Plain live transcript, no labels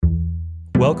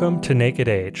Welcome to Naked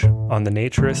Age on the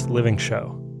Naturist Living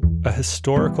Show, a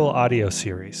historical audio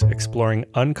series exploring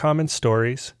uncommon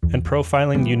stories and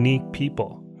profiling unique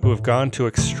people who have gone to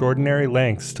extraordinary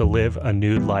lengths to live a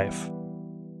nude life.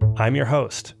 I'm your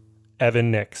host, Evan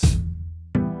Nix.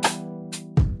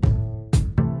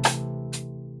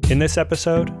 In this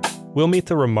episode, we'll meet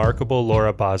the remarkable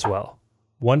Lora Boswell,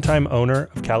 one-time owner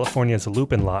of California's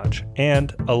Lupin Lodge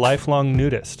and a lifelong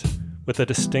nudist with a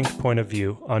distinct point of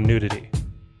view on nudity.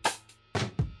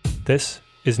 This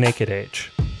is Naked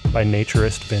Age by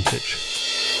Naturist Vintage.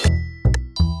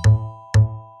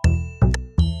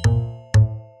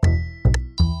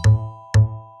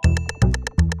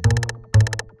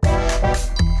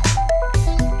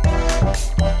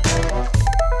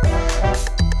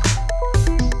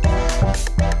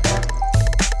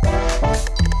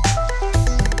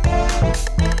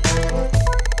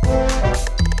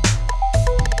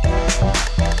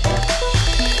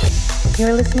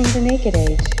 You're listening to Naked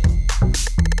Age.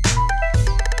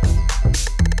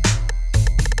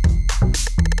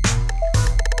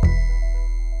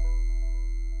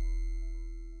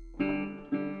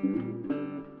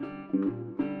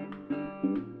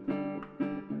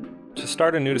 To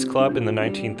start a nudist club in the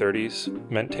 1930s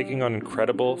meant taking on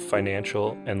incredible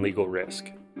financial and legal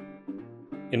risk.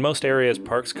 In most areas,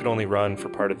 parks could only run for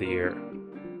part of the year.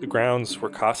 The grounds were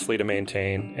costly to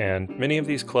maintain, and many of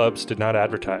these clubs did not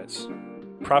advertise.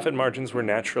 Profit margins were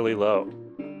naturally low.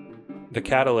 The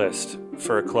catalyst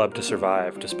for a club to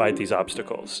survive despite these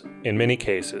obstacles, in many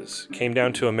cases, came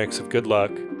down to a mix of good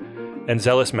luck and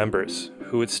zealous members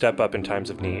who would step up in times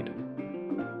of need.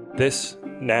 This,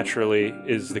 naturally,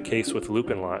 is the case with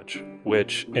Lupin Lodge,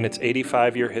 which, in its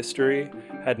 85-year history,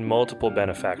 had multiple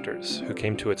benefactors who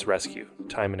came to its rescue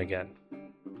time and again.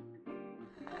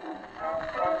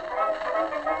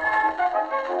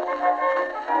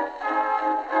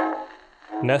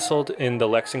 Nestled in the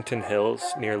Lexington Hills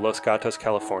near Los Gatos,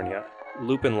 California,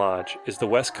 Lupin Lodge is the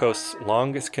West Coast's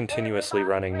longest continuously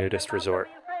running nudist resort.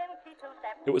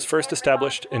 It was first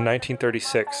established in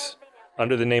 1936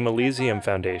 under the name Elysium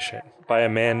Foundation by a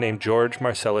man named George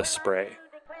Marcellus Spray.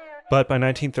 But by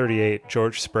 1938,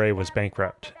 George Spray was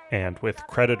bankrupt, and with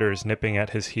creditors nipping at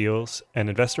his heels, an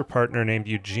investor partner named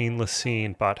Eugene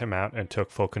Lacine bought him out and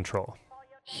took full control.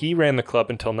 He ran the club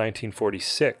until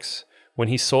 1946, when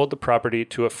he sold the property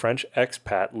to a French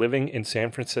expat living in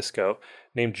San Francisco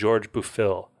named George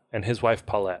Bouffil and his wife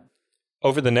Paulette.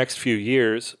 Over the next few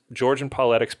years, George and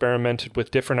Paulette experimented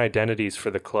with different identities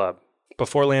for the club,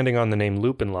 before landing on the name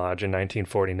Lupin Lodge in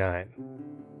 1949.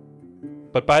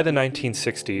 But by the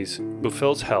 1960s,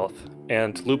 Bouffil's health,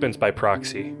 and Lupin's by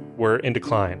proxy, were in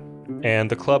decline, and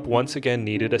the club once again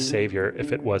needed a savior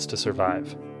if it was to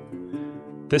survive.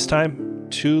 This time,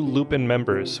 2 Lupin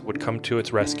members would come to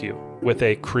its rescue with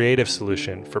a creative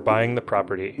solution for buying the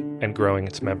property and growing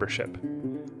its membership.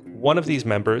 One of these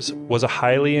members was a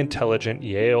highly intelligent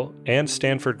Yale and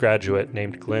Stanford graduate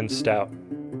named Glenn Stout.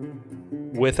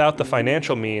 Without the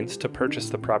financial means to purchase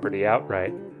the property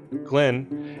outright,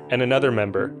 Glenn and another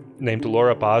member named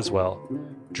Lora Boswell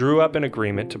drew up an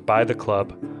agreement to buy the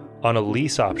club on a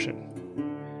lease option.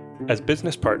 As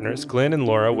business partners, Glenn and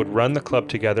Lora would run the club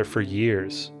together for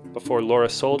years before Lora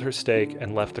sold her stake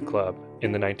and left the club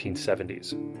in the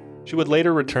 1970s. She would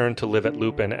later return to live at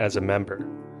Lupin as a member.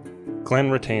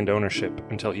 Glenn retained ownership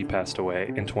until he passed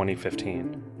away in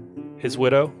 2015. His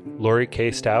widow, Lori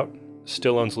K. Stout,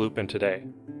 still owns Lupin today.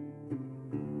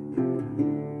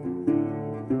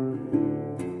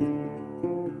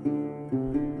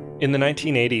 In the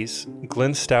 1980s,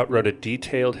 Glenn Stout wrote a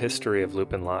detailed history of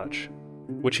Lupin Lodge,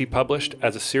 which he published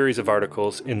as a series of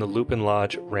articles in the Lupin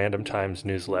Lodge Random Times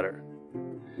newsletter.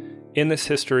 In this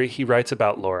history, he writes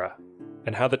about Lora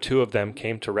and how the two of them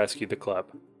came to rescue the club.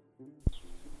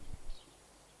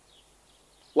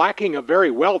 Lacking a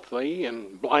very wealthy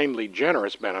and blindly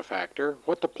generous benefactor,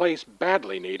 what the place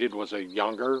badly needed was a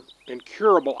younger,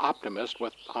 incurable optimist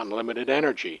with unlimited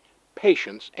energy,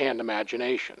 patience, and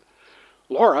imagination.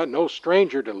 Lora, no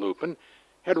stranger to Lupin,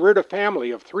 had reared a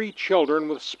family of 3 children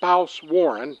with spouse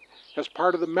Warren as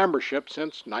part of the membership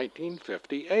since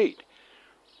 1958.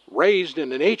 Raised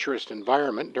in a naturist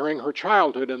environment during her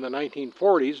childhood in the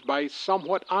 1940s by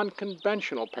somewhat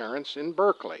unconventional parents in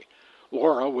Berkeley,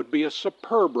 Lora would be a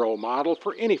superb role model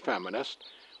for any feminist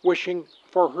wishing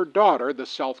for her daughter the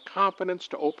self-confidence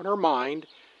to open her mind,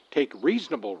 take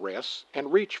reasonable risks,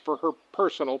 and reach for her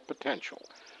personal potential.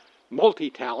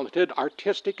 Multi-talented,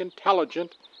 artistic,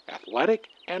 intelligent, athletic,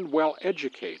 and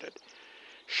well-educated.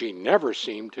 She never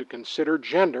seemed to consider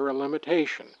gender a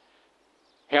limitation.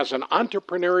 As an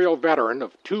entrepreneurial veteran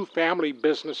of 2 family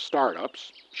business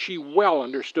startups, she well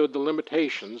understood the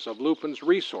limitations of Lupin's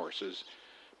resources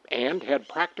and had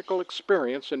practical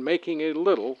experience in making a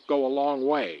little go a long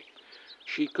way.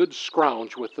 She could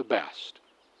scrounge with the best.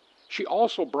 She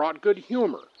also brought good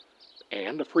humor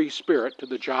and a free spirit to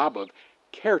the job of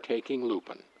caretaking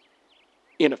Lupin.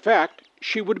 In effect,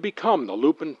 she would become the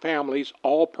Lupin family's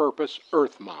all-purpose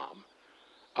Earth Mom,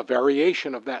 a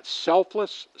variation of that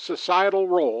selfless societal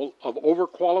role of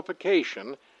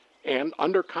overqualification and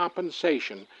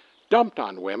undercompensation dumped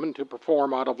on women to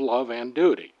perform out of love and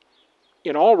duty.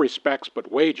 In all respects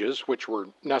but wages, which were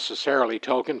necessarily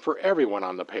token for everyone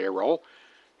on the payroll,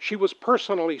 she was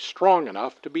personally strong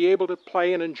enough to be able to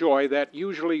play and enjoy that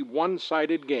usually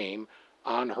one-sided game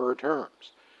on her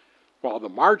terms. While the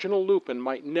marginal Lupin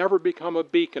might never become a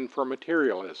beacon for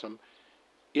materialism,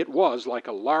 it was like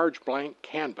a large blank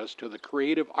canvas to the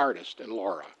creative artist in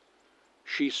Lora.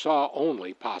 She saw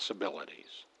only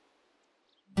possibilities.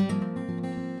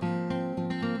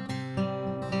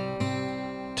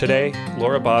 Today,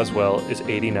 Lora Boswell is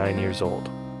 89 years old.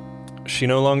 She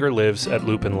no longer lives at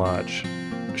Lupin Lodge.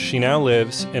 She now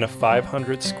lives in a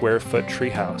 500-square-foot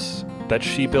treehouse that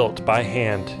she built by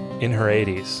hand in her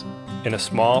 80s in a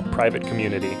small private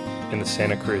community in the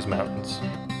Santa Cruz Mountains.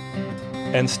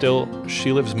 And still,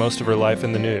 she lives most of her life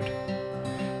in the nude.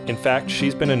 In fact,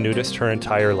 she's been a nudist her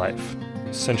entire life,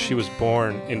 since she was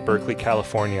born in Berkeley,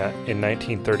 California in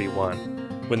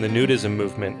 1931, when the nudism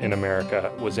movement in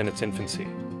America was in its infancy.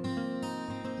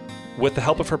 With the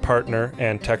help of her partner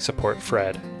and tech support,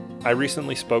 Fred, I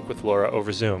recently spoke with Lora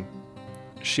over Zoom.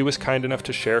 She was kind enough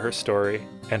to share her story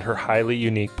and her highly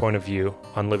unique point of view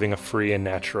on living a free and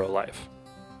natural life.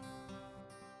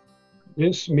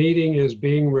 This meeting is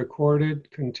being recorded.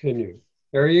 Continue.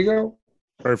 There you go.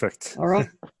 Perfect. All right.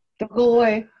 Don't go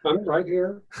away. I'm right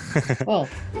here. Oh.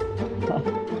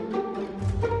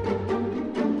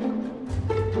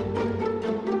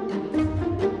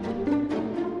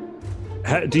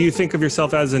 Do you think of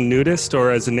yourself as a nudist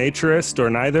or as a naturist or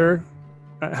neither?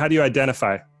 How do you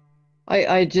identify?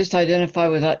 I just identify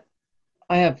with that.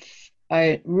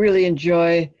 I really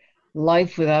enjoy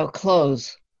life without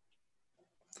clothes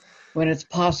when it's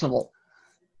possible.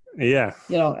 Yeah.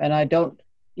 And I don't,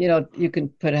 you can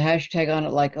put a hashtag on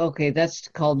it like, okay, that's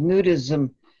called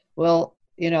nudism. Well,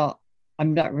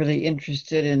 I'm not really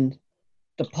interested in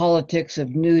the politics of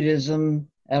nudism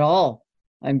at all.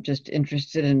 I'm just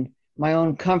interested in my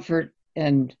own comfort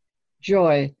and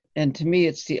joy. And to me,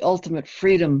 it's the ultimate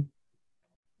freedom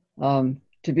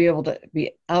to be able to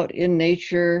be out in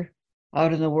nature,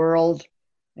 out in the world.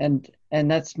 And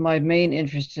that's my main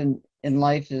interest in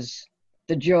life, is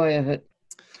the joy of it.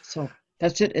 So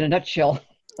that's it in a nutshell.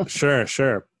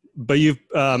 Sure. But you've,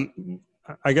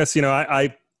 I guess,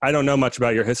 I don't know much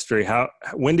about your history.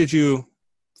 When did you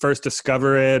first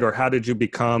discover it, or how did you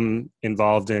become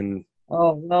involved in?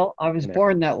 Oh, well, I was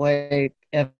born that way,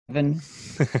 Evan.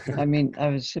 I mean, I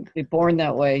was simply born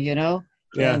that way, Yeah,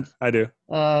 And, I do.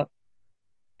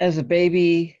 As a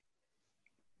baby,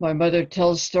 my mother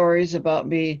tells stories about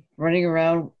me running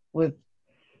around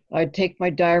I'd take my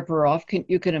diaper off.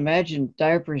 You can imagine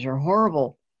diapers are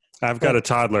horrible. I've got a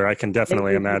toddler. I can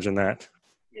definitely imagine that.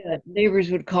 Yeah,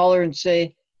 neighbors would call her and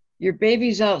say, "Your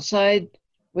baby's outside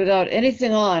without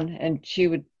anything on," and she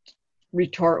would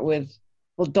retort with,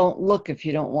 "Well, don't look if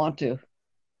you don't want to."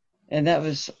 And that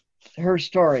was her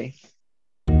story.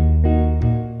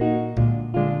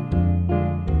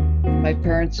 My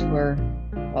parents were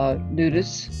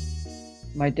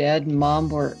nudists. My dad and mom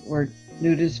were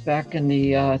nudists back in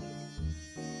the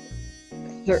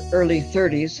early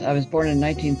 30s. I was born in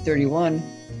 1931,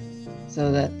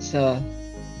 so that's a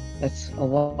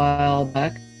while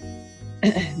back.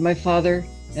 My father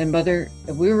and mother,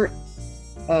 we were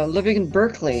living in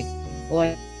Berkeley.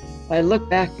 Well, I look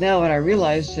back now and I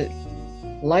realize that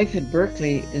life in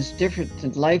Berkeley is different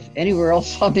than life anywhere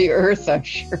else on the earth, I'm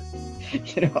sure.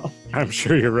 I'm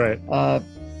sure you're right.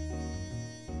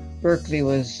 Berkeley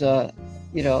was,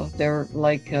 they were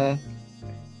like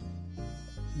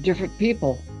different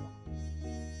people.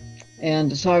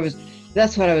 And so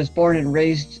that's what I was born and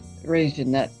raised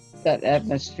in, that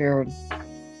atmosphere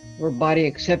where body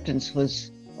acceptance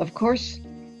was, of course,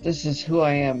 this is who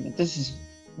I am. This is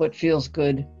what feels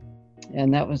good.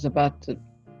 And that was about the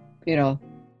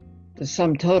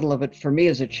sum total of it for me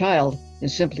as a child. It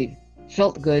simply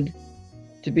felt good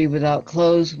to be without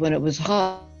clothes when it was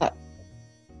hot.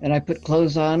 And I put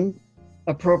clothes on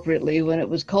appropriately when it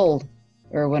was cold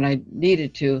or when I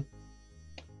needed to.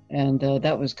 And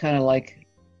that was kind of like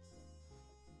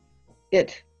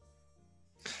it.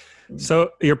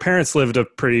 So your parents lived a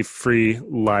pretty free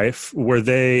life. Did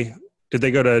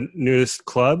they go to nudist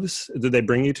clubs? Did they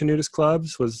bring you to nudist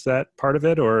clubs? Was that part of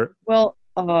it or? Well,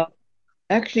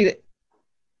 actually,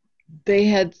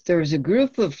 there was a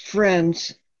group of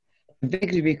friends, I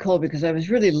vaguely recall because I was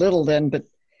really little then, but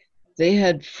they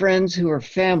had friends who were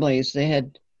families.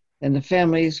 And the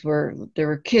families there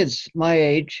were kids my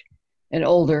age and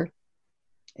older.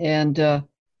 And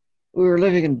we were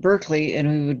living in Berkeley,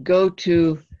 and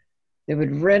they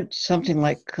would rent something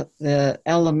like the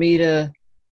Alameda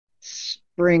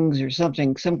Springs or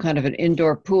something, some kind of an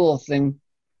indoor pool thing.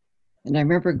 And I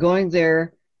remember going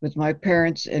there with my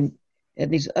parents and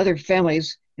these other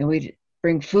families, and we'd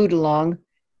bring food along,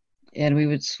 and we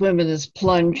would swim in this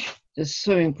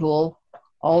swimming pool,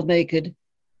 all naked.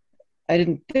 I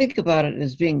didn't think about it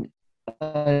as being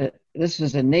this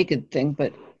was a naked thing,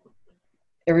 but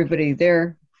everybody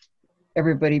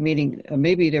meaning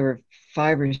maybe there were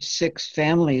 5 or 6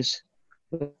 families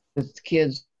with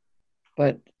kids,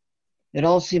 but it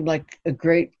all seemed like a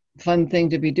great fun thing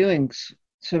to be doing,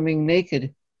 swimming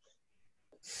naked.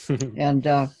 And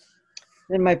then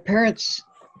my parents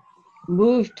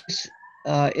moved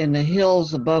in the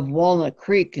hills above Walnut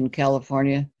Creek in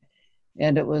California,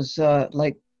 and it was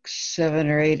like 7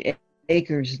 or 8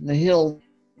 acres in the hill,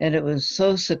 and it was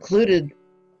so secluded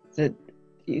that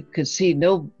you could see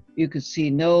no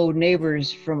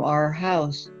neighbors from our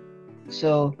house.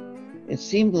 So it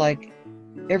seemed like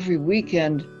every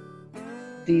weekend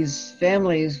these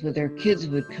families with their kids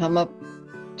would come up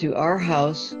to our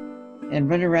house and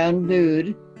run around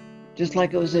nude, just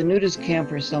like it was a nudist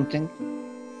camp or something.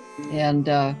 And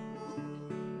it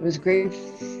was great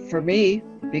for me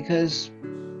because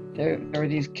there were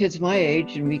these kids my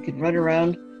age, and we could run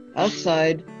around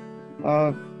outside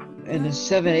in the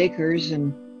 7 acres,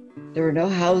 and there were no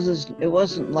houses. It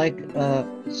wasn't like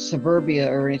suburbia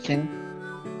or anything.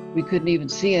 We couldn't even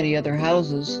see any other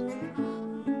houses,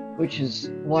 which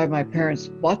is why my parents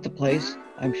bought the place,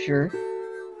 I'm sure.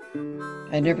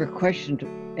 I never questioned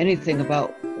anything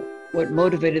about what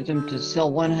motivated them to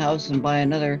sell one house and buy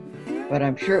another, but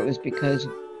I'm sure it was because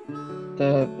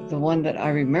the one that I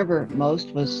remember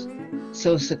most was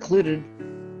so secluded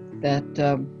that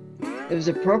it was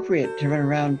appropriate to run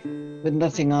around with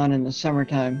nothing on in the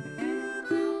summertime.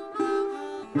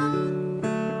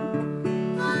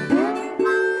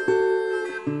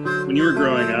 When you were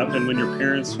growing up and when your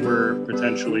parents were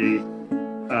potentially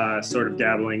sort of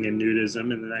dabbling in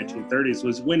nudism in the 1930s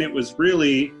was when it was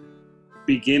really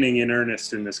beginning in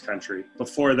earnest in this country.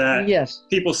 Before that, yes,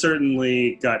 people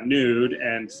certainly got nude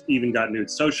and even got nude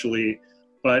socially,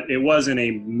 but it wasn't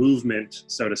a movement,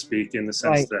 so to speak, in the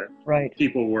sense that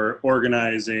people were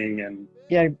organizing and...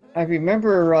 Yeah, I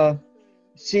remember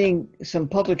seeing some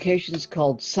publications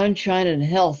called Sunshine and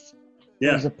Health.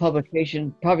 Yeah. It was a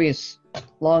publication, probably is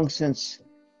long since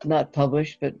not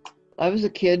published, but I was a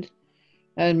kid,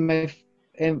 and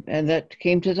that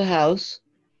came to the house.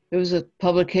 It was a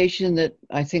publication that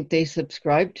I think they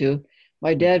subscribed to.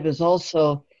 My dad was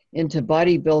also into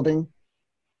bodybuilding.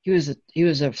 He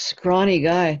was a scrawny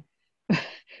guy,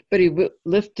 but he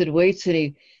lifted weights, and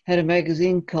he had a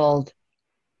magazine called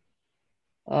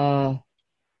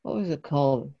what was it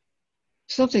called?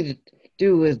 Something to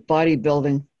do with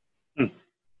bodybuilding.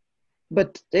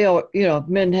 But they all,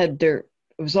 men had it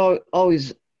was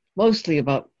always mostly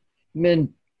about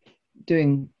men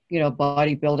doing,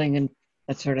 bodybuilding and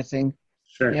that sort of thing.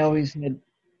 Sure. They always had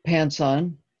pants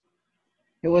on.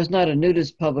 It was not a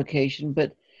nudist publication,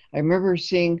 but I remember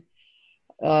seeing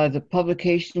the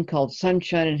publication called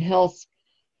Sunshine and Health,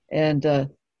 and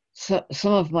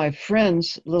some of my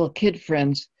friends, little kid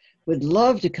friends, would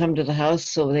love to come to the house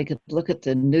so they could look at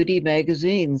the nudie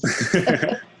magazines.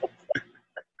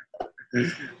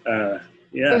 Yeah.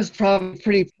 It was probably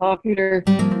pretty popular,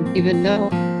 even though.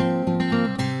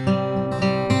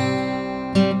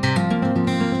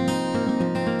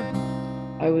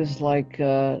 I was like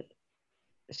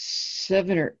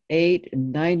 7 or 8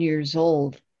 and 9 years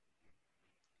old.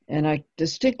 And I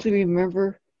distinctly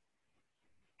remember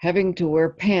having to wear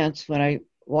pants when I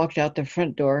walked out the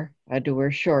front door. I had to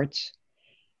wear shorts,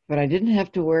 but I didn't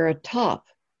have to wear a top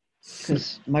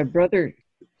because my brother,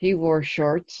 he wore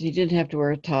shorts. He didn't have to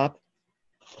wear a top.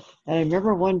 And I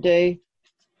remember one day,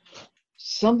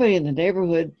 somebody in the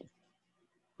neighborhood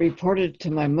reported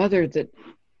to my mother that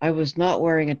I was not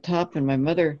wearing a top, and my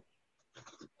mother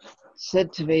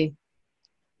said to me,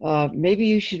 maybe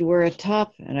you should wear a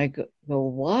top. And I go,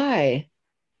 why?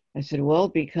 I said, well,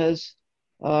 because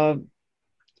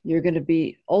you're going to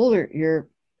be older. You're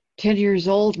 10 years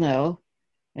old now,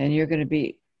 and you're going to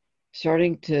be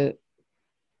starting to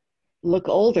look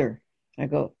older. I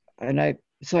go,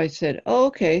 so I said, oh,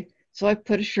 okay. So I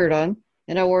put a shirt on,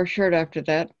 and I wore a shirt after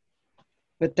that.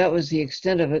 But that was the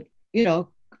extent of it.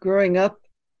 Growing up,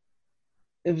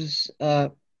 it was, I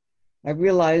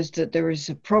realized that there was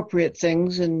appropriate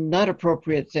things and not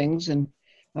appropriate things. And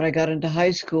when I got into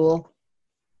high school,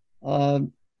 uh,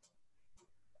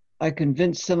 I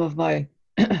convinced some of my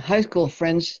high school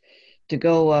friends to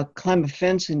go climb a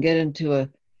fence and get into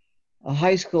a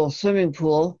high school swimming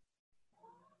pool.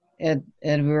 And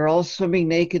we were all swimming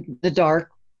naked in the dark,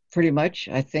 pretty much,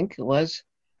 I think it was.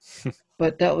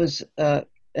 But that was an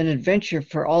adventure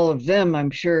for all of them,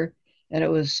 I'm sure. And it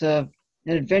was an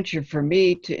adventure for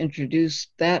me to introduce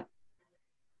that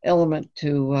element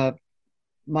to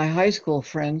my high school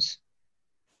friends.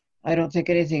 I don't think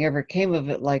anything ever came of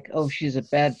it like, oh, she's a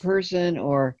bad person,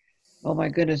 or, oh my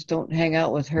goodness, don't hang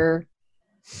out with her.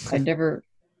 I never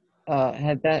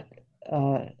had that.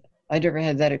 I never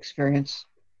had that experience.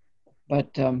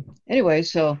 But anyway,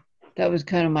 so that was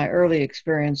kind of my early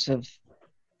experience of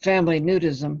family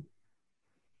nudism.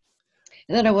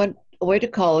 And then I went away to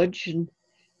college and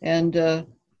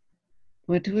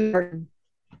went to art.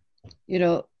 You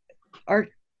know, art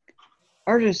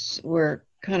artists were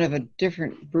kind of a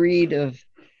different breed of.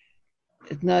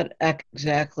 It's not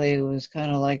exactly. It was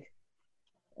kind of like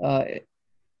uh,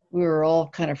 we were all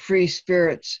kind of free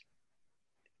spirits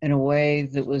in a way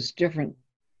that was different,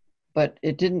 but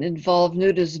it didn't involve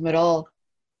nudism at all.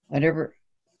 I never,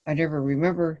 I never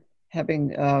remember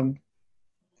having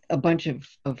a bunch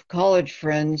of college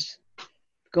friends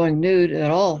going nude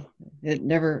at all. It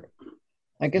never,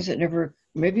 I guess it never,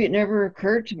 maybe it never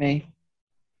occurred to me.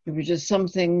 It was just some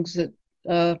things that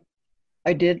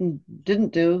I did and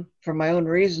didn't do for my own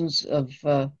reasons of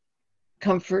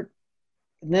comfort.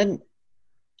 And then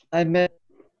I met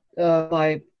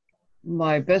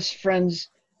my best friend's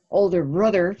older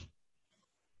brother,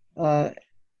 uh,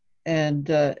 and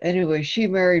anyway, she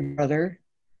married brother,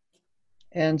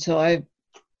 and so I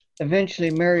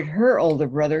eventually married her older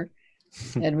brother,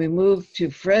 and we moved to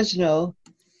Fresno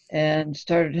and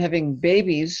started having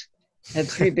babies. Had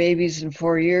 3 babies in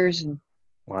 4 years, and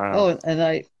Wow. oh, and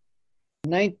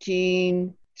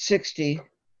 1960,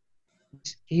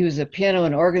 he was a piano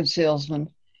and organ salesman,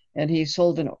 and he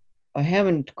sold a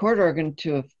Hammond court organ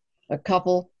to a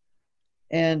couple,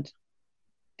 and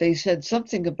they said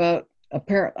something about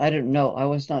I didn't know, I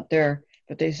was not there,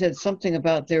 but they said something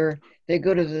about they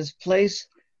go to this place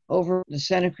over the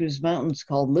Santa Cruz Mountains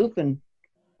called Lupin.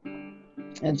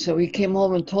 And so he came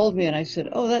home and told me, and I said,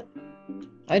 oh, that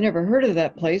I never heard of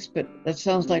that place, but that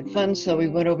sounds like fun. So we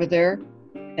went over there,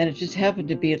 and it just happened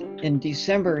to be in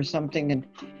December or something, and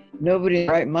nobody in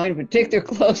their right mind would take their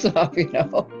clothes off,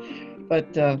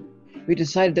 But we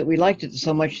decided that we liked it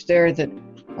so much there that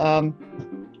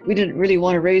we didn't really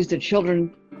want to raise the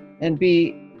children and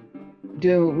be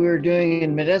doing what we were doing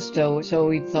in Modesto. So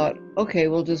we thought, okay,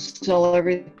 we'll just sell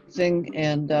everything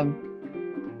and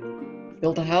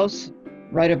build a house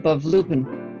right above Lupin.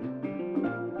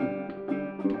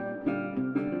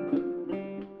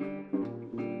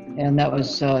 And that was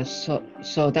so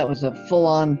that was a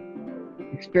full-on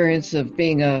experience of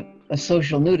being a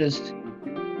social nudist.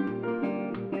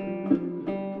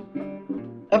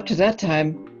 Up to that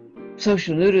time,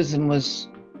 social nudism was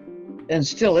and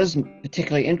still isn't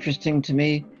particularly interesting to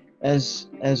me as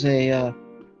a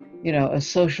a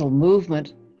social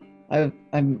movement.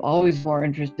 I'm always more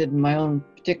interested in my own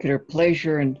particular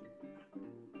pleasure and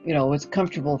what's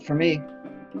comfortable for me.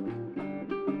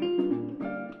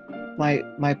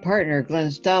 My partner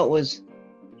Glenn Stout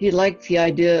he liked the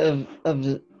idea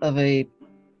of a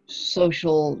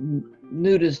social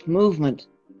nudist movement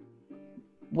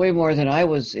way more than I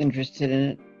was interested in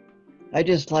it. I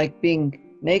just liked being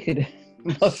naked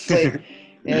mostly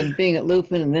and being at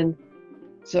Lupin, and then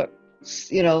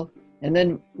and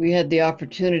then we had the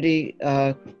opportunity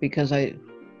because I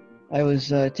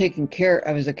was taking care.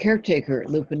 I was a caretaker at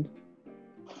Lupin,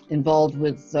 involved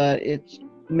with its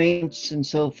maintenance and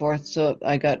so forth. So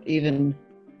I got even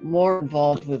more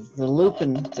involved with the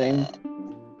Lupin thing.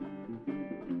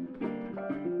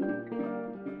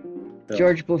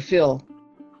 George Boufil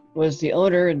was the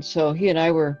owner, and so he and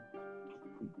I were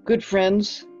good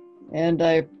friends. And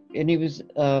he was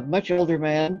a much older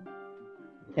man,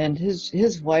 and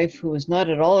his wife, who was not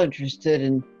at all interested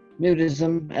in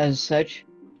nudism as such,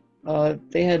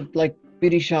 they had like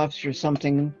beauty shops or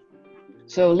something.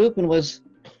 So Lupin was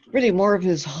really more of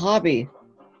his hobby.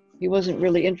 He wasn't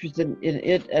really interested in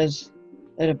it as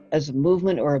a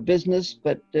movement or a business,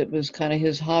 but it was kind of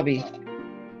his hobby.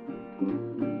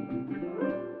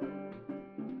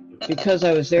 Because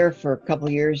I was there for a couple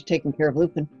of years taking care of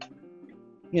Lupin,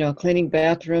 cleaning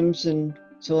bathrooms and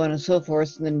so on and so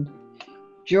forth. And then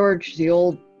George, the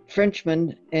old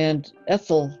Frenchman, and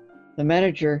Ethel, the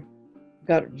manager,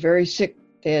 got very sick.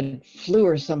 They had flu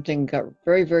or something, got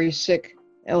very, very sick.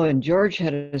 Oh, and George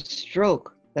had a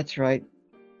stroke. That's right.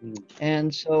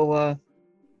 And so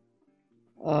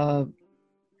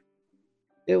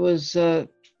it was a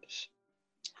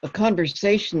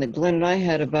conversation that Glenn and I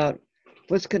had about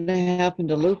what's going to happen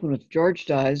to Lupin if George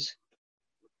dies.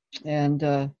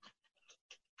 And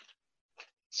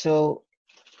so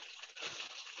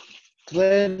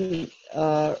Glenn,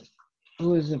 he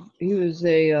was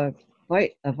a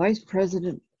vice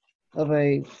president of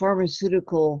a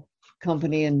pharmaceutical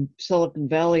company in Silicon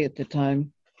Valley at the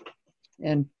time,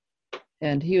 and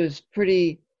he was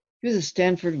a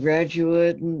Stanford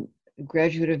graduate and a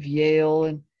graduate of Yale,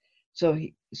 and so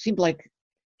he seemed like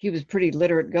he was a pretty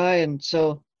literate guy. And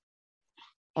so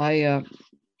I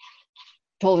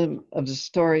told him of the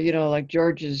story, like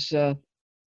George is got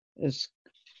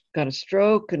a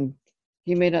stroke and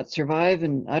he may not survive,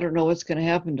 and I don't know what's going to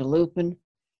happen to Lupin.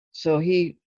 So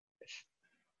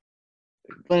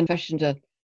Glenn fashioned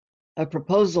a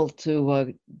proposal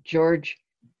to George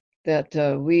that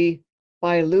we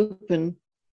buy Lupin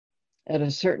at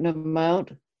a certain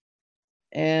amount,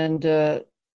 and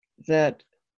that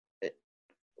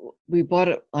we bought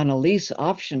it on a lease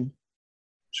option.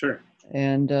 Sure.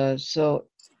 And so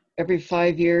every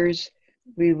 5 years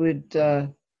we would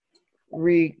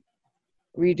redo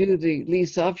the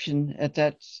lease option at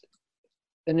that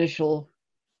initial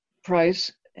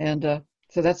price, and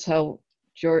so that's how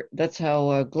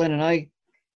Glenn and I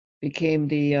became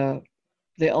the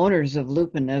owners of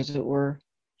Lupin, as it were.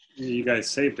 You guys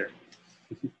saved her.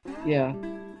 Yeah.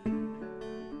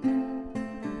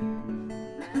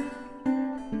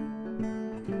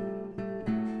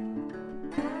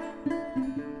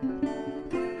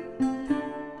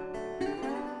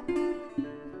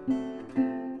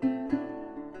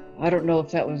 I don't know if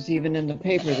that was even in the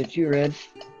paper that you read.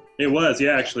 It was,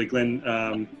 yeah, actually, Glenn,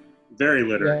 very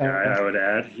literate guy, I would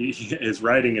add. His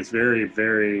writing is very,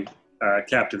 very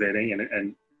captivating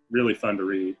and really fun to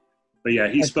read. But yeah,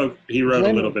 he wrote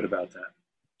a little bit about that.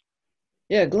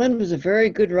 Yeah, Glenn was a very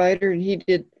good writer, and he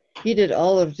did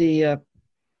all of the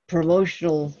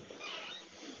promotional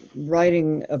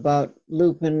writing about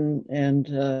Lupin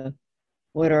and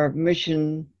what our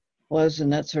mission was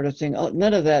and that sort of thing.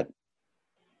 None of that,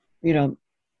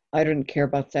 I didn't care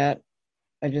about that.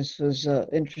 I just was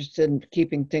interested in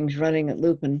keeping things running at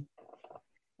Lupin,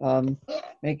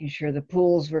 making sure the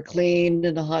pools were cleaned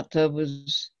and the hot tub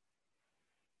was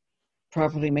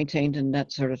properly maintained and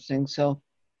that sort of thing. So.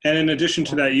 And in addition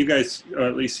to that, you guys, or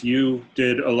at least you,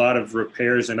 did a lot of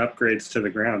repairs and upgrades to the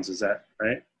grounds. Is that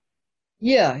right?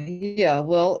 Yeah.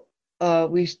 Well,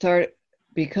 we started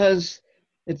because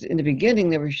in the beginning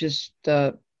there was just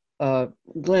Glenn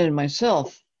and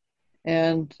myself,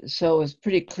 and so it was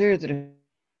pretty clear that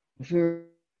if we were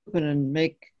going to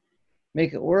make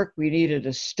it work, we needed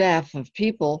a staff of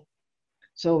people.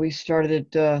 So we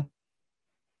started,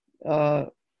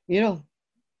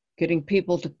 getting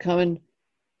people to come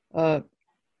and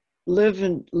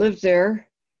live there.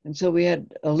 And so we had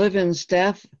a live-in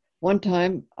staff. One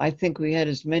time, I think we had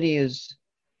as many as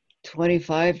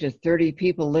 25 to 30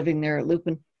 people living there at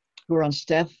Lupin who were on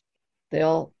staff. They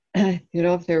all,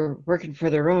 if they were working for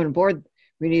their own board,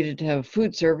 we needed to have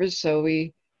food service. So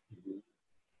we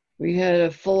had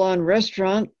a full-on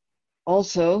restaurant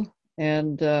also.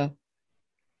 And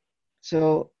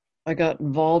so I got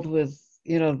involved with,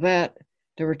 that.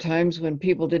 There were times when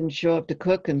people didn't show up to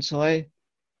cook. And so I,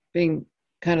 being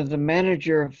kind of the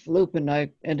manager of Lupin,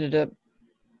 I ended up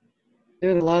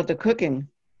doing a lot of the cooking.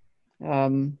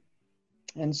 And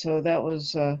so that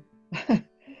was a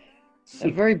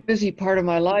very busy part of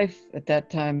my life at that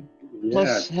time. Yeah.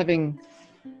 Plus having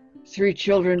 3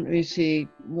 children, we see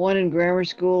 1 in grammar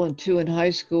school and 2 in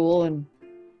high school and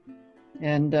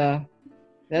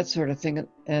that sort of thing.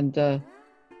 And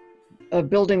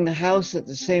building the house at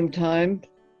the same time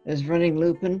as running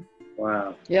Lupin.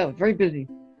 Wow. Yeah, very busy,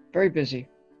 very busy.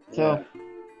 So. Yeah.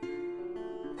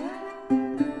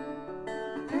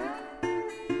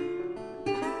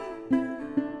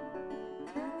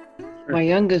 My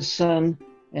youngest son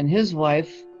and his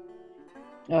wife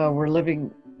were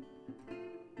living,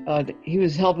 he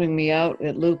was helping me out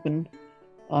at Lupin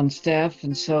on staff,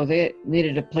 and so they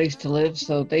needed a place to live,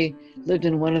 so they lived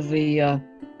in one of the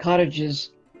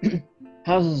cottages,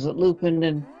 houses at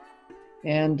Lupin,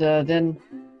 and then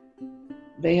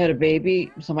they had a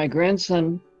baby, so my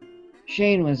grandson,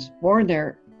 Shane, was born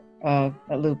there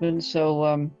at Lupin,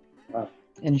 so, wow.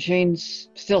 And Shane's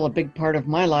still a big part of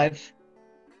my life.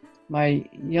 My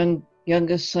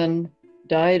youngest son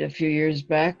died a few years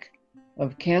back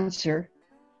of cancer.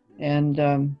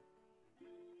 And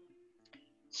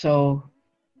so,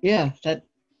 yeah, that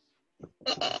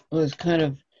was kind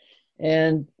of,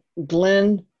 and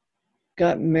Glenn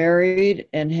got married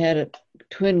and had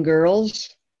twin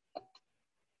girls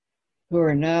who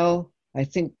are now, I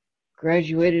think,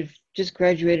 just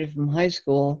graduated from high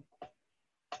school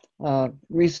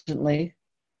recently,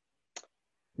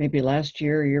 maybe last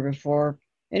year or year before.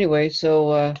 Anyway,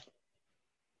 so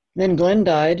then Glenn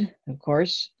died, of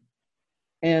course,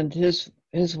 and his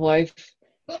wife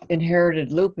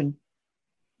inherited Lupin,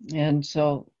 and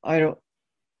so I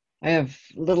have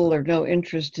little or no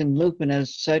interest in Lupin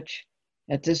as such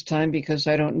at this time because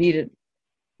I don't need it.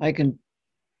 I can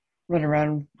run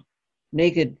around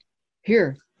naked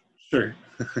here, Sure.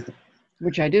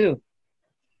 which I do.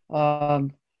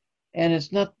 And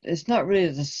it's not really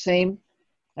the same.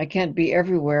 I can't be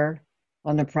everywhere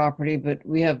on the property, but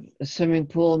we have a swimming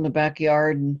pool in the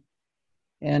backyard,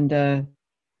 and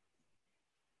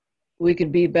we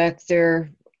can be back there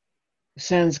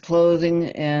sans clothing,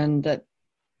 and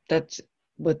that's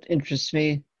what interests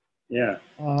me. Yeah.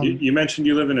 You mentioned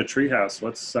you live in a treehouse.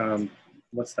 What's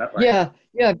that like? Yeah,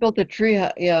 I built a tree.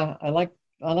 Yeah, I like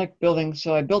building,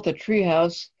 so I built a tree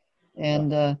house,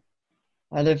 and I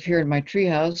live here in my tree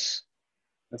house.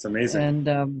 That's amazing.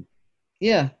 And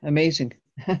yeah, amazing.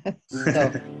 So,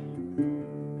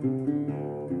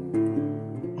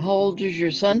 how old is your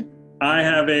son? I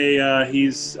have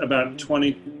he's about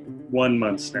 21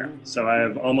 months now, so I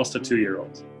have almost a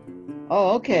 2-year-old.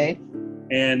 Oh, okay.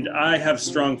 And I have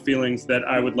strong feelings that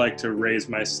I would like to raise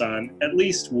my son, at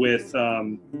least with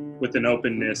an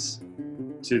openness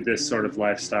to this sort of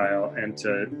lifestyle and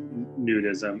to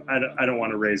nudism. I don't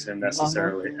want to raise him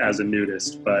necessarily as a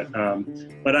nudist, but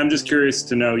I'm just curious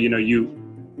to know, you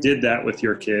did that with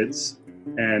your kids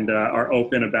and are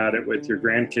open about it with your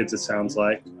grandkids, it sounds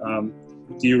like.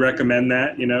 Do you recommend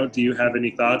that? Do you have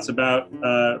any thoughts about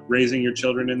raising your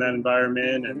children in that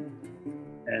environment?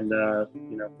 And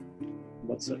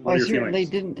what are I your certainly feelings?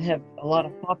 didn't have a lot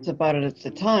of thoughts about it at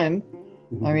the time.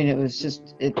 I mean, it was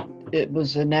just it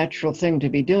was a natural thing to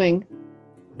be doing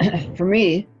for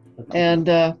me, and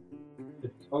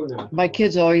my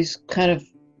kids always kind of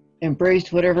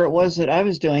embraced whatever it was that I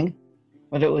was doing,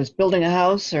 whether it was building a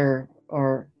house or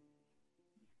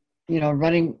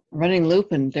running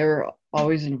Lupin. They were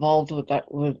always involved with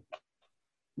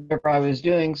whatever I was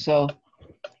doing. So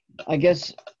I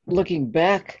guess looking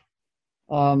back,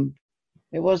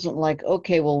 it wasn't like,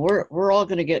 okay, well, we're all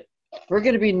going to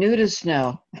be nudists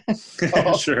now.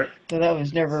 Sure. So that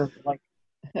was never like,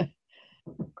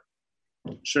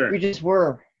 Sure. we just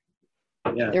were.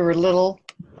 Yeah. They were little.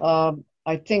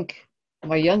 I think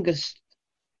my youngest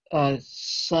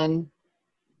son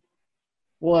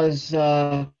was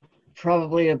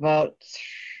probably about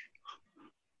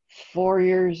 4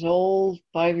 years old,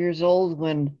 5 years old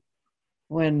when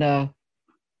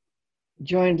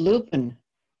joined Lupin.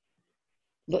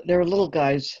 They were little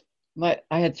guys. I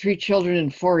had 3 children in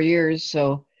 4 years,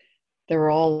 so they were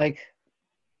all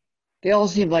they all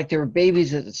seemed like they were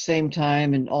babies at the same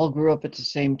time and all grew up at the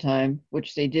same time,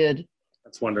 which they did.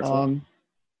 That's wonderful.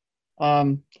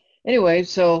 Anyway,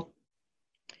 so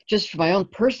just from my own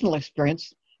personal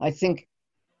experience, I think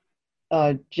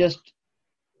just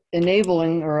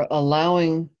enabling or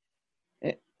allowing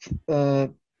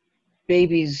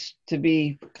babies to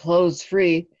be clothes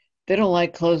free, they don't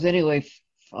like clothes anyway,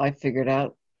 I figured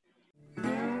out.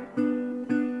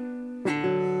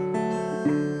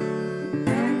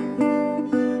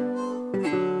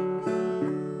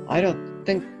 I don't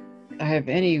think I have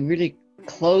any really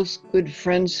close, good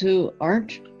friends who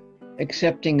aren't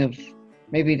accepting of,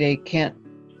 maybe they can't,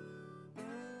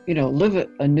 live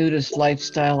a nudist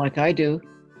lifestyle like I do,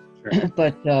 Sure.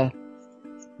 but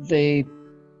they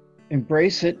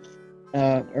embrace it,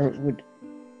 or would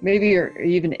maybe are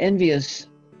even envious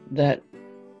that,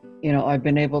 I've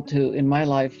been able to in my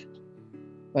life.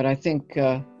 But I think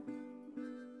I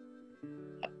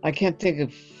can't think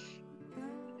of,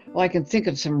 well, I can think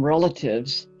of some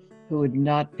relatives who would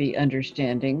not be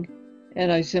understanding, and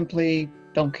I simply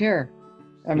don't care.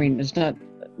 I mean, it's not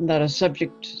a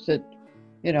subject that,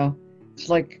 it's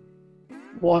like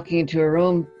walking into a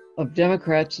room of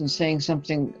Democrats and saying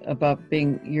something about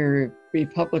being you're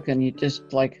Republican. You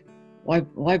just like, why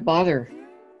bother,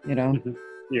 Mm-hmm.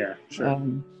 Yeah, sure.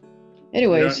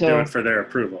 Anyway, you don't so do it for their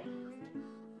approval.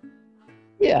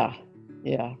 yeah.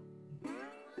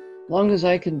 Long as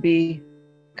I can be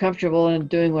comfortable in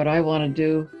doing what I want to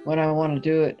do when I want to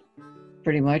do it,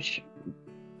 pretty much,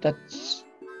 that's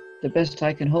the best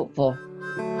I can hope for.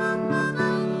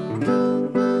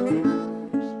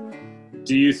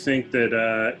 do you think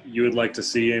that you would like to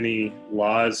see any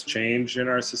laws change in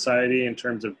our society in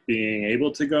terms of being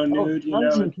able to go Oh, nude? You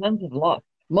tons know? and tons of law.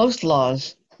 Most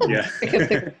laws. Yeah. I can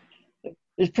think of,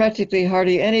 there's practically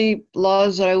hardly any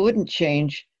laws that I wouldn't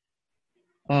change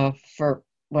for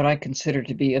what I consider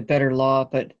to be a better law.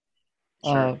 But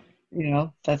Sure.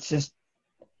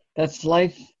 that's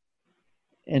life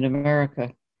in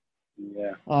America.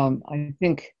 Yeah. I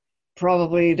think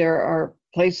probably there are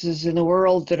places in the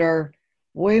world that are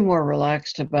way more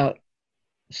relaxed about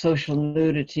social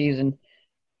nudity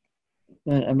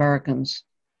than Americans.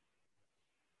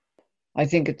 I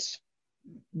think it's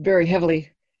very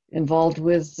heavily involved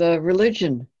with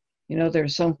religion.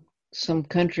 There's some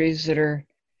countries that are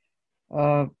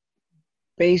uh,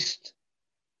 based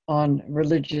on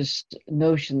religious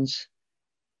notions,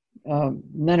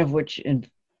 none of which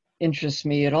interests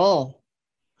me at all.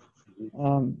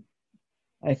 Um,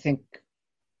 I think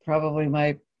probably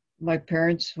my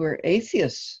parents were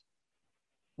atheists.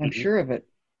 I'm Mhm. sure of it,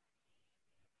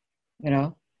 you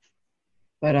know,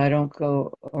 but I don't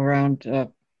go around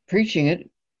preaching it.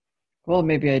 Well,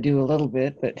 maybe I do a little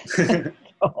bit, but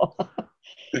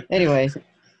anyway,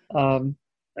 um,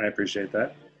 I appreciate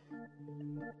that.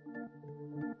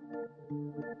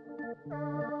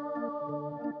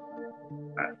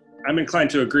 I'm inclined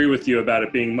to agree with you about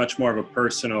it being much more of a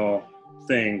personal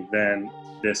thing than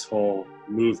this whole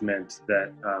movement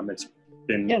that it's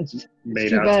been yes, it's made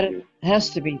too out to bad it be. has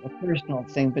to be a personal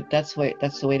thing, but that's the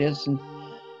way it is. And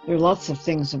there are lots of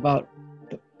things about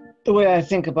the way I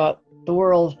think about the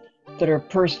world that are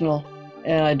personal,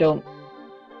 and I don't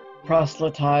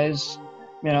proselytize.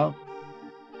 You know,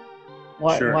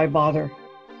 Sure. why bother?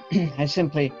 I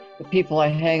simply the people I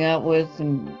hang out with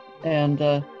and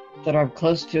that I'm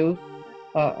close to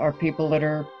are people that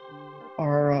are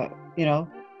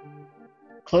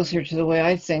closer to the way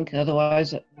I think.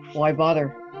 Otherwise, why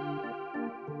bother?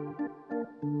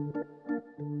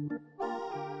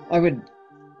 I would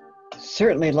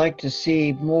certainly like to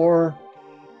see more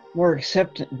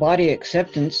body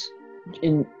acceptance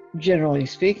in generally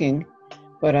speaking,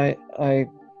 but I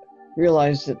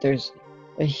realize that there's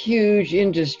a huge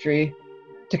industry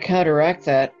to counteract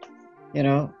that. You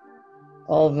know,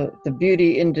 all the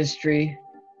beauty industry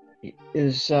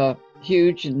is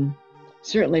huge and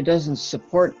certainly doesn't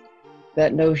support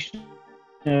that notion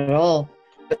at all.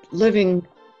 But living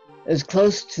as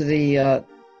close to the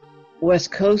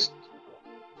West Coast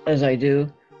as I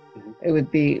do, Mhm. it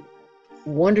would be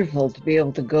wonderful to be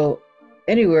able to go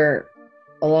anywhere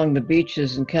along the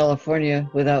beaches in California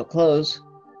without clothes.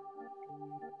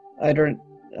 I don't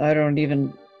I don't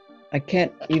even I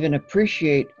can't even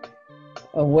appreciate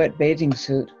a wet bathing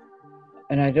suit,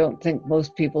 and I don't think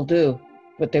most people do,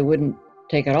 but they wouldn't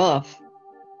take it off,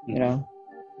 you Mhm. know.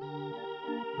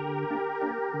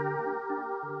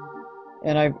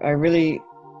 And I really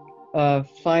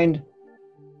find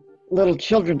little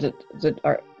children that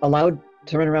are allowed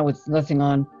to run around with nothing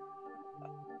on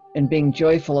and being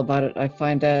joyful about it. I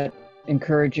find that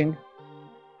encouraging,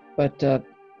 but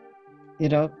you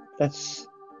know, that's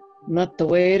not the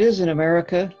way it is in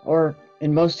America or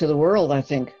in most of the world, I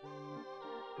think.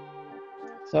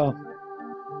 So,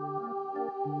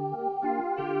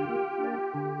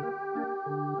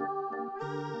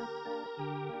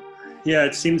 Yeah,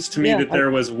 it seems to me yeah, that there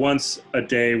was once a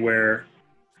day where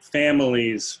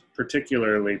families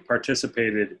particularly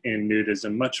participated in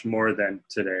nudism much more than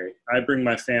today. I bring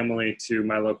my family to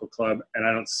my local club and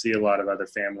I don't see a lot of other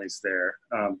families there.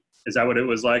 Is that what it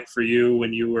was like for you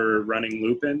when you were running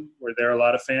Lupin? Were there a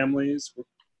lot of families?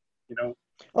 You know?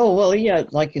 oh, well, yeah,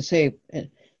 like you say,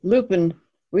 Lupin,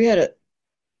 we had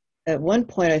at one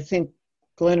point, I think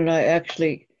Glenn and I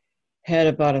actually had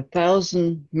about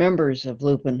 1,000 members of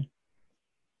Lupin.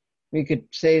 We could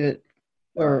say that,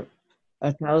 Wow. or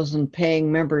 1,000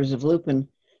 paying members of Lupin.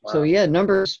 So Wow. yeah,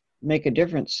 numbers make a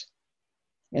difference.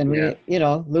 And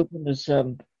Yeah. Lupin is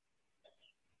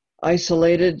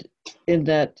isolated in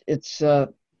that it's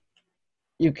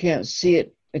you can't see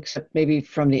it except maybe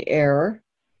from the air.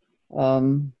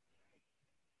 Um,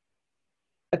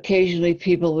 Occasionally,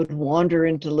 people would wander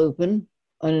into Lupin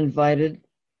uninvited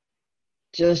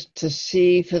just to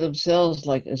see for themselves,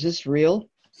 like, is this real?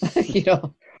 you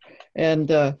know, and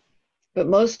but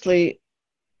mostly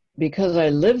because I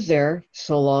lived there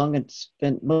so long and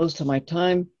spent most of my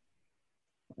time.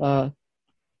 Uh,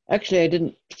 Actually, I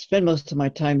didn't spend most of my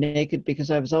time naked because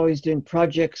I was always doing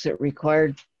projects that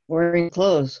required wearing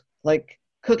clothes, like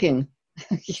cooking.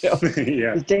 Yeah.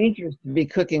 It's dangerous to be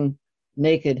cooking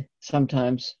naked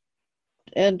sometimes.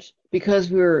 And because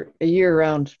we were a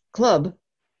year-round club,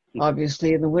 Mhm.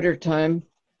 obviously in the wintertime,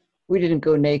 we didn't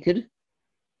go naked.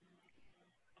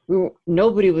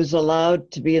 nobody was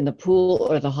allowed to be in the pool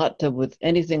or the hot tub with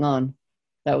anything on.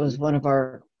 That was one of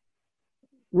our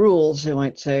rules, you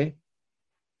might say,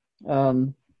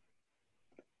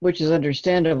 which is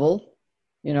understandable.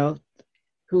 You know,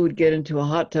 who would get into a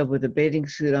hot tub with a bathing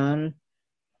suit on?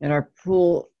 And our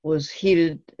pool was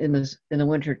heated in the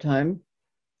winter time,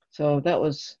 so that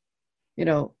was, you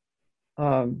know,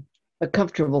 a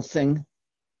comfortable thing.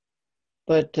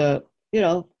 But you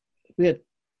know, we had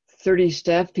 30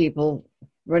 staff people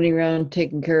running around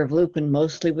taking care of Lupin,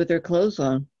 mostly with their clothes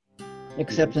on,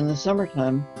 except in the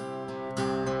summertime.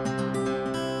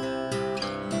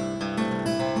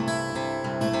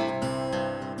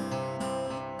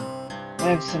 I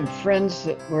have some friends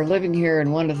that were living here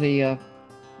in one of the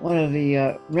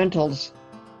rentals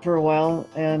for a while,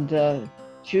 and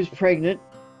she was pregnant.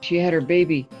 She had her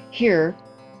baby here.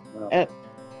 Wow.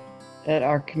 at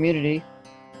our community,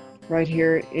 right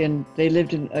here they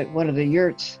lived in one of the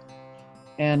yurts,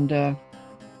 and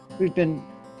we've been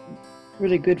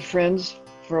really good friends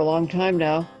for a long time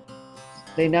now.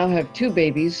 They now have 2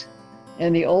 babies,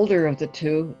 and the older of the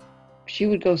 2, she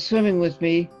would go swimming with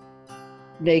me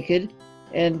naked,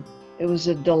 and it was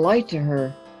a delight to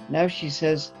her. Now she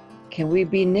says, "Can we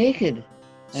be naked?"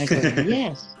 And I go,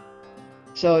 "Yes."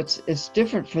 So it's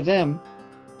different for them.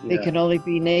 Yeah. They can only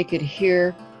be naked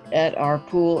here at our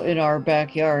pool in our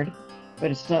backyard,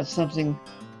 but it's not something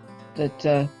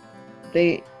that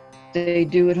they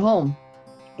do at home.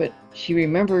 But she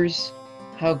remembers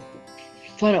how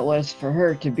fun it was for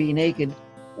her to be naked.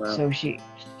 Wow. So she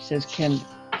says, "Can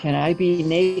I be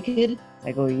naked?"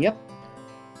 I go, "Yep."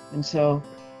 And so,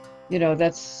 you know,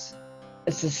 it's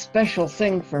a special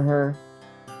thing for her.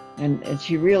 And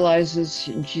she realizes,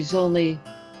 and she's only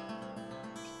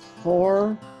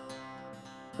 4,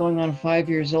 going on 5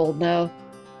 years old now.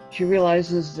 She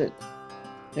realizes that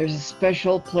there's a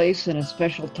special place and a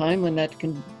special time when that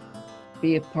can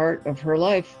be a part of her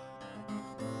life.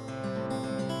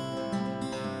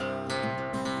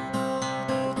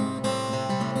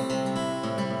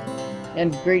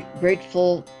 And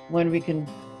grateful when we can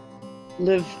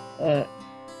live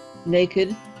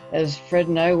naked, as Fred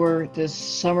and I were this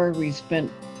summer. We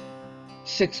spent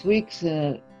 6 weeks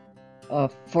in a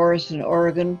forest in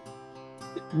Oregon,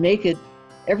 naked,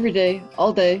 every day,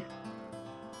 all day,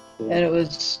 and it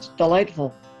was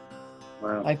delightful.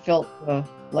 Wow. I felt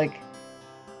like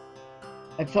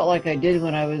I did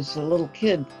when I was a little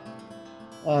kid,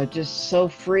 just so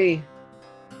free.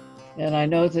 And I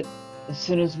know that as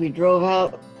soon as we drove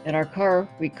out in our car,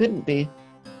 we couldn't be,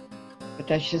 but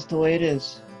that's just the way it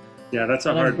is. Yeah, that's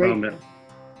a hard moment.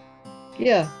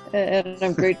 Yeah, and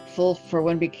I'm grateful for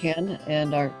when we can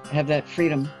and have that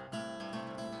freedom.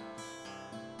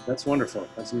 That's wonderful.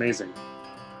 That's amazing.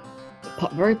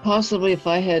 Very possibly if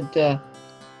I had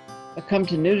come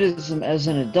to nudism as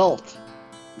an adult,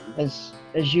 as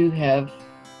you have,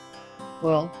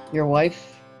 well, your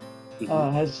wife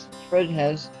has, Fred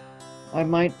has, I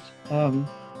might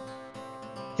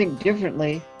think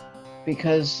differently,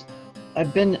 because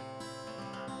I've been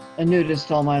a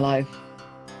nudist all my life,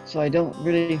 so I don't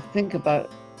really think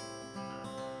about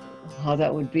how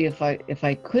that would be if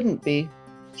I couldn't be.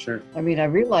 Sure. I mean, I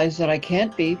realize that I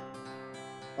can't be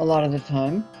a lot of the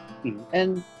time,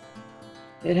 and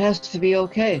it has to be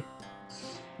okay.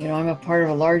 You know, I'm a part of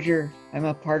a larger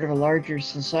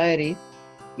society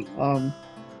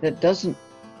that doesn't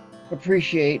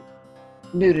appreciate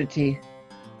nudity,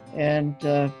 and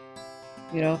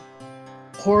you know,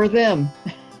 poor them.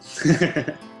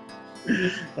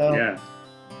 So, yeah,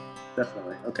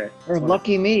 definitely. Okay. Or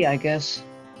lucky me, I guess.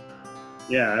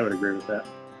 Yeah, I would agree with that.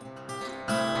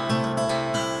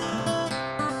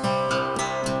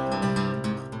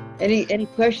 Any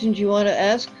questions you want to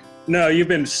ask? No, you've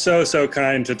been so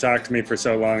kind to talk to me for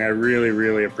so long. I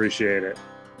really appreciate it.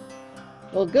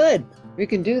 Well, good. We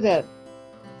can do that.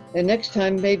 And next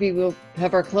time, maybe we'll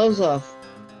have our clothes off.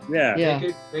 Yeah.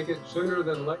 Make it sooner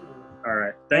than later. All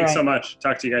right. Thanks so much.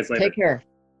 Talk to you guys later. Take care.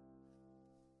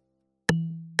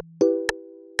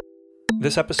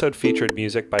 This episode featured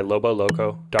music by Lobo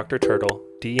Loco, Dr. Turtle,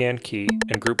 Deanne Key,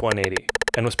 and Group 180,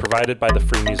 and was provided by the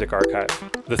Free Music Archive.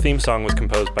 The theme song was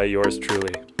composed by yours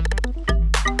truly.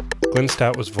 Glenn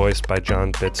Stout was voiced by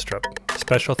John Bidstrup.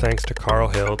 Special thanks to Carl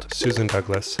Hild, Susan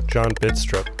Douglas, John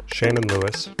Bidstrup, Shannon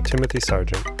Lewis, Timothy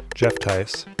Sargent, Jeff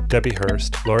Tice, Debbie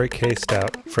Hurst, Lori K.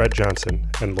 Stout, Fred Johnson,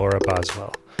 and Laura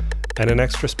Boswell. And an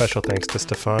extra special thanks to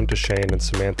Stefan Duchesne and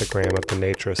Samantha Graham of The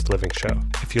Naturist Living Show.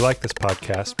 If you like this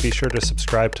podcast, be sure to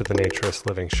subscribe to The Naturist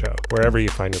Living Show, wherever you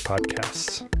find your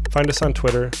podcasts. Find us on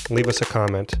Twitter, leave us a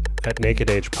comment at Naked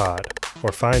Age Pod,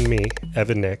 or find me,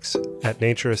 Evan Nix, at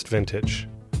Naturist Vintage.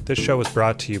 This show was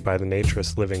brought to you by the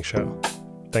Naturist Living Show.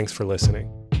 Thanks for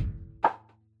listening.